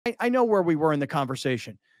I know where we were in the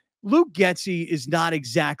conversation. Luke Getsy is not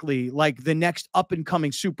exactly like the next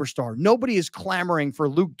up-and-coming superstar. Nobody is clamoring for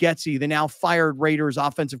Luke Getsy, the now fired Raiders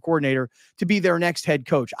offensive coordinator, to be their next head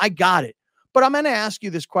coach. I got it. But I'm going to ask you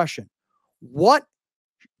this question. What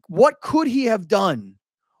could he have done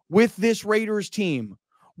with this Raiders team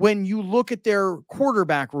when you look at their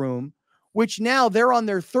quarterback room, which now they're on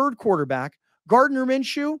their third quarterback? Gardner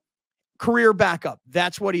Minshew, career backup.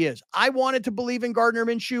 That's what he is. I wanted to believe in Gardner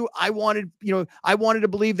Minshew. I wanted to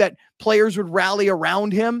believe that players would rally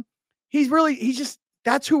around him.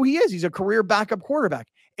 That's who he is. He's a career backup quarterback.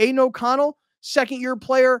 Aiden O'Connell, second-year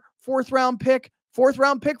player, fourth-round pick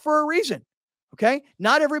for a reason. Okay?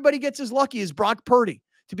 Not everybody gets as lucky as Brock Purdy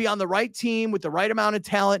to be on the right team with the right amount of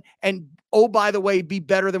talent and, oh, by the way, be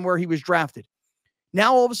better than where he was drafted.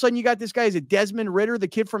 Now, all of a sudden, you got this guy, is it Desmond Ridder, the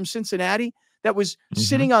kid from Cincinnati, that was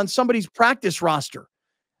sitting on somebody's practice roster.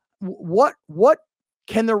 What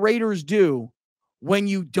can the Raiders do when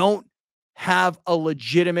you don't have a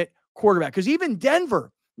legitimate quarterback? Because even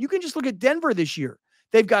Denver, you can just look at Denver this year.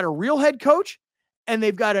 They've got a real head coach, and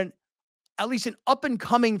they've got at least an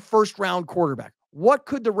up-and-coming first-round quarterback. What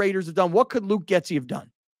could the Raiders have done? What could Luke Getsy have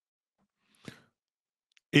done?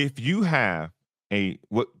 If you have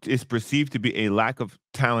what is perceived to be a lack of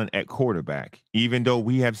talent at quarterback, even though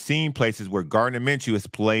we have seen places where Gardner Minshew has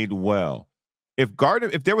played well. If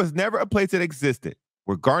there was never a place that existed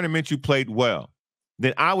where Gardner Minshew played well,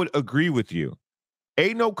 then I would agree with you.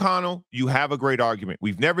 Aiden O'Connell, you have a great argument.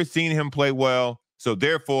 We've never seen him play well, so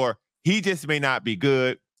therefore he just may not be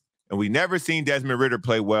good. And we never seen Desmond Ridder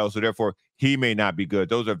play well, so therefore he may not be good.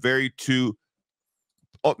 Those are very two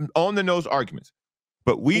on the nose arguments.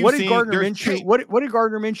 But what did Gardner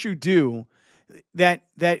Minshew do that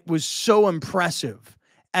was so impressive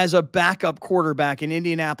as a backup quarterback in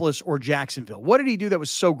Indianapolis or Jacksonville? What did he do that was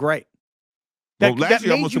so great that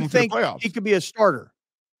made you think he could be a starter?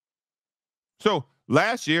 So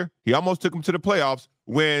last year he almost took him to the playoffs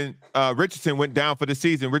when Richardson went down for the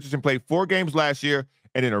season. Richardson played 4 games last year,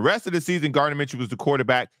 and in the rest of the season, Gardner Minshew was the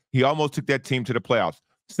quarterback. He almost took that team to the playoffs.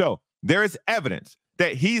 So there is evidence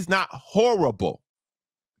that he's not horrible.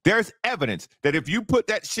 There's evidence that if you put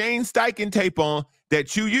that Shane Steichen tape on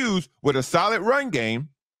that you use with a solid run game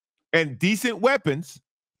and decent weapons,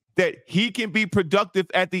 that he can be productive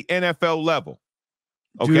at the NFL level.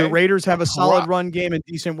 Okay? Do the Raiders have a solid run game and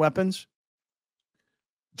decent weapons?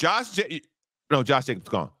 Josh Jacobs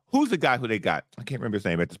gone. Who's the guy who they got? I can't remember his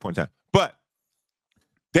name at this point in time. But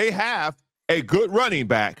they have a good running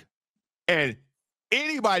back, and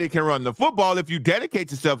anybody can run the football if you dedicate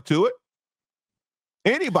yourself to it.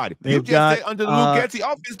 Anybody. You just say under the Luke Getsy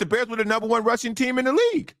offense, the Bears were the #1 rushing team in the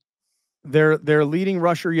league. Their leading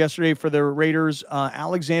rusher yesterday for the Raiders,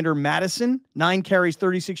 Alexander Madison, 9 carries,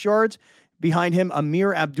 36 yards. Behind him,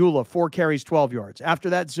 Amir Abdullah, 4 carries, 12 yards. After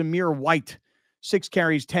that, Zamir White, 6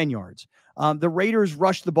 carries, 10 yards. The Raiders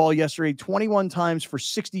rushed the ball yesterday 21 times for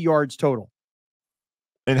 60 yards total.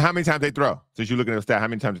 And how many times they throw? Since you're looking at the stat, how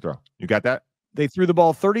many times they throw? You got that? They threw the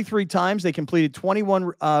ball 33 times. They completed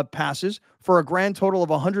 21 passes for a grand total of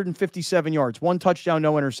 157 yards. 1 touchdown,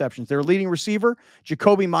 no interceptions. Their leading receiver,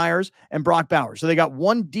 Jacoby Myers and Brock Bowers. So they got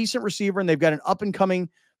 1 decent receiver, and they've got an up-and-coming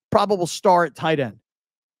probable star at tight end.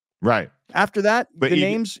 Right. After that,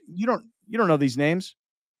 names, you don't know these names.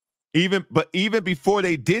 Even before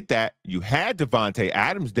they did that, you had Devontae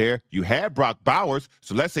Adams there. You had Brock Bowers.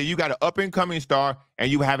 So let's say you got an up-and-coming star and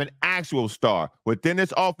you have an actual star. Within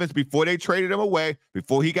this offense, before they traded him away,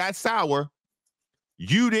 before he got sour,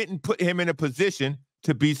 you didn't put him in a position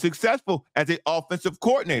to be successful as an offensive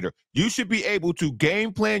coordinator. You should be able to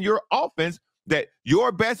game plan your offense that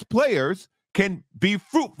your best players can be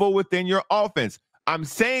fruitful within your offense. I'm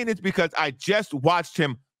saying it's because I just watched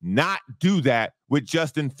him not do that with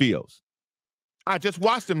Justin Fields. I just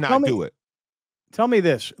watched him not do it. Tell me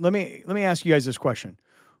this. Let me ask you guys this question.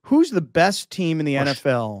 Who's the best team in the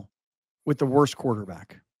NFL with the worst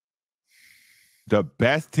quarterback? The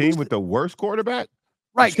best team with the worst quarterback?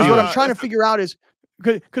 Right, because what I'm trying to figure out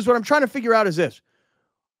is this.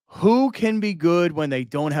 Who can be good when they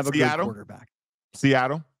don't have a good quarterback?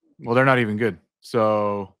 Seattle. Well, they're not even good.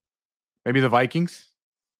 So maybe the Vikings.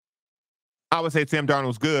 I would say Sam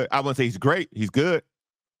Darnold's good. I wouldn't say he's great. He's good.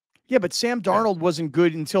 Yeah, but Sam Darnold wasn't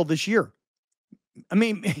good until this year. I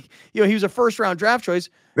mean, he was a first-round draft choice.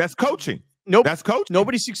 That's coaching. Nope. That's coaching.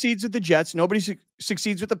 Nobody succeeds with the Jets. Nobody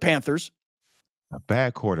succeeds with the Panthers. A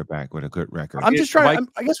bad quarterback with a good record. I'm just trying.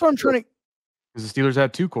 I guess what I'm trying to. Because the Steelers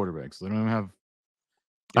have 2 quarterbacks. They don't even have.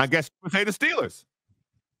 I guess you would say the Steelers.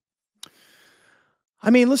 I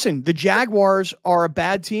mean, listen, the Jaguars are a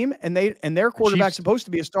bad team, and their quarterback's supposed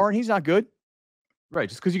to be a star, and he's not good. Right.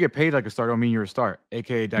 Just because you get paid like a star don't mean you're a star,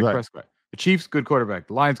 aka Dak Right. Prescott. The Chiefs, good quarterback.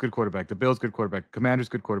 The Lions, good quarterback. The Bills, good quarterback. Commanders,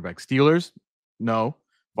 good quarterback. Steelers, no.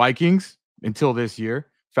 Vikings, until this year.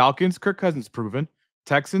 Falcons, Kirk Cousins proven.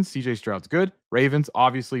 Texans, CJ Stroud's good. Ravens,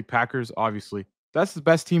 obviously. Packers, obviously. That's the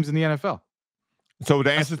best teams in the NFL. So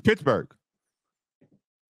the answer is Pittsburgh.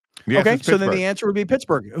 Okay, so then the answer would be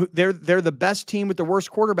Pittsburgh. They're the best team with the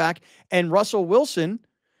worst quarterback, and Russell Wilson,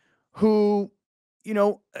 who,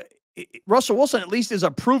 Russell Wilson at least is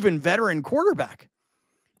a proven veteran quarterback.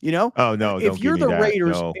 Oh no! If you're the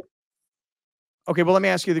Raiders, no. Okay, well let me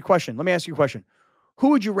ask you a question. Who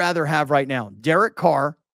would you rather have right now, Derek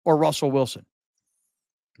Carr or Russell Wilson?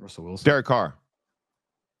 Russell Wilson. Derek Carr.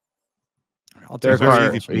 Derek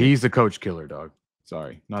Carr. He's the coach killer, dog.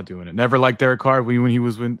 Sorry, not doing it. Never liked Derek Carr when he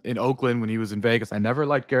was in Oakland, when he was in Vegas. I never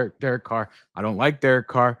liked Derek Carr. I don't like Derek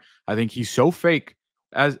Carr. I think he's so fake.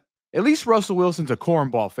 At least Russell Wilson's a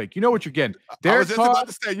cornball fake. You know what you're getting. I was just about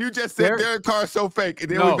to say, you just said Derek Carr is so fake.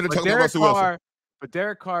 And then we've been talking about Russell Wilson. But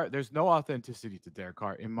Derek Carr, there's no authenticity to Derek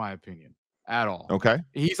Carr, in my opinion, at all. Okay.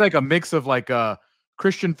 He's like a mix of like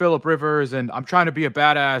Christian Phillip Rivers, and I'm trying to be a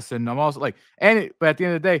badass, and I'm also like, but at the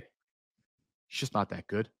end of the day, he's just not that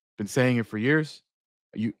good. Been saying it for years.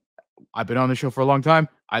 I've been on the show for a long time.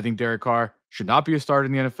 I think Derek Carr should not be a starter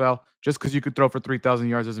in the NFL. Just because you could throw for 3,000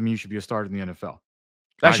 yards doesn't mean you should be a starter in the NFL.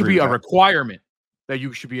 That should be a requirement that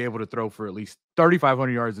you should be able to throw for at least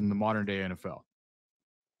 3,500 yards in the modern day NFL.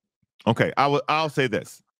 Okay, I'll say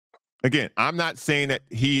this. Again, I'm not saying that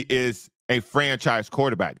he is a franchise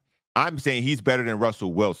quarterback. I'm saying he's better than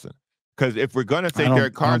Russell Wilson. Because if we're going to say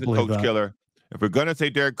Derek Carr is a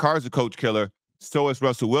coach killer, so is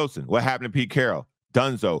Russell Wilson. What happened to Pete Carroll?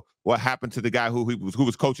 Dunzo. What happened to the guy who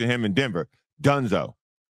was coaching him in Denver? Dunzo.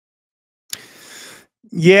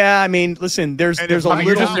 Yeah, I mean, listen, there's a little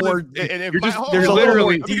more. There's a little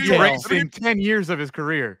more detail. Erasing 10 years of his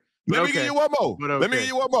career. Let me give you one more. Let me give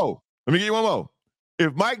you one more.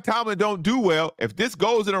 If Mike Tomlin don't do well, if this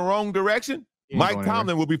goes in the wrong direction, Mike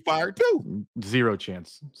Tomlin will be fired too. Zero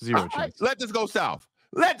chance. Zero chance. Right, let this go south.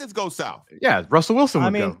 Yeah, Russell Wilson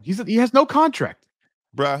would go. He has no contract.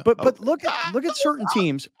 Bruh. But look at certain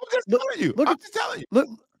teams.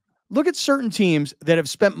 Look at certain teams that have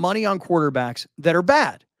spent money on quarterbacks that are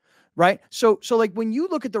bad, right? So like when you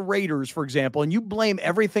look at the Raiders, for example, and you blame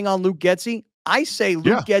everything on Luke Getsy, I say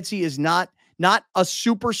Luke Getsy is not a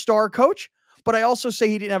superstar coach, but I also say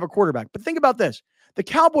he didn't have a quarterback. But think about this. The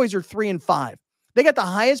Cowboys are 3-5. They got the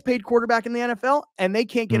highest paid quarterback in the NFL, and they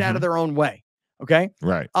can't get out of their own way. Okay.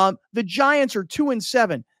 Right. The Giants are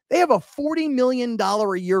 2-7. They have a $40 million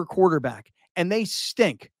a year quarterback, and they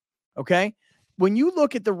stink. Okay. When you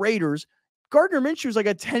look at the Raiders, Gardner Minshew is like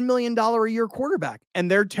a $10 million a year quarterback,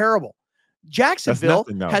 and they're terrible. Jacksonville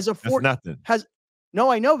has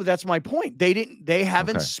no, I know, but that's my point. They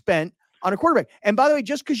haven't spent on a quarterback. And by the way,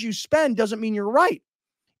 just because you spend doesn't mean you're right.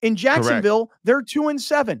 In Jacksonville, they're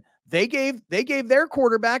 2-7. They gave their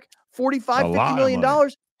quarterback $45-50 million.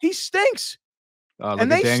 He stinks. Look at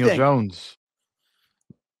Daniel Jones.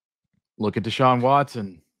 Look at Deshaun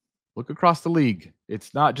Watson. Look across the league.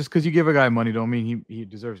 It's not just because you give a guy money don't mean he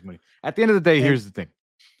deserves money. At the end of the day, here's the thing.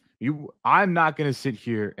 I'm not going to sit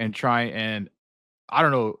here and try and I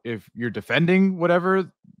don't know if you're defending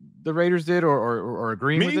whatever the Raiders did or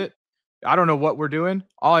agreeing with it. I don't know what we're doing.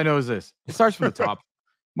 All I know is this. It starts from the top.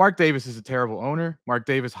 Mark Davis is a terrible owner. Mark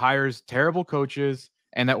Davis hires terrible coaches,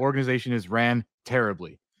 and that organization is ran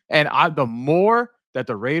terribly. And the more that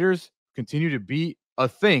the Raiders continue to be a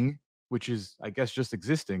thing, which is, I guess, just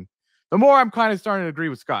existing, the more I'm kind of starting to agree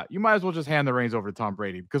with Scott. You might as well just hand the reins over to Tom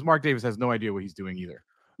Brady because Mark Davis has no idea what he's doing either.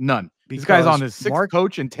 None. This guy's on his sixth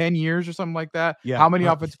coach in 10 years or something like that. Yeah. How many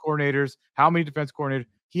offensive coordinators? How many defense coordinators?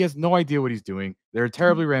 He has no idea what he's doing. They're a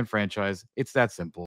terribly ran franchise. It's that simple.